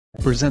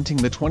Presenting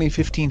the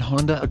 2015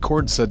 Honda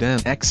Accord Sedan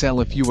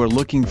XL. If you are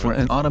looking for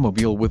an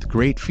automobile with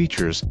great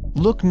features,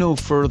 look no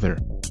further.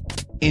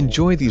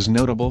 Enjoy these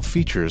notable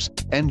features: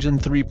 engine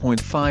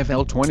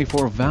 3.5L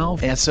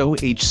 24-valve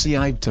SOHC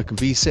IVTEC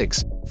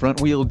V6,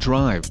 front-wheel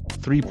drive,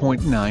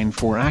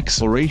 3.94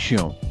 axle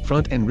ratio,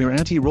 front and rear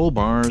anti-roll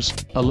bars,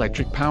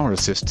 electric power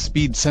assist,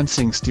 speed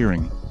sensing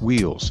steering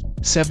wheels,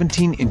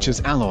 17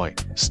 inches alloy,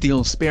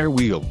 steel spare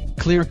wheel,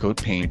 clear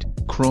coat paint,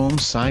 chrome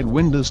side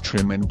windows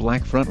trim and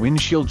black front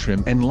windshield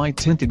trim and light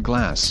tinted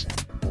glass.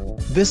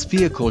 This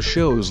vehicle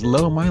shows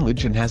low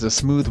mileage and has a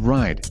smooth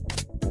ride.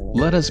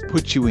 Let us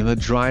put you in the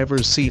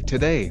driver's seat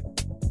today.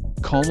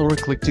 Call or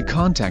click to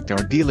contact our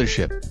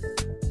dealership.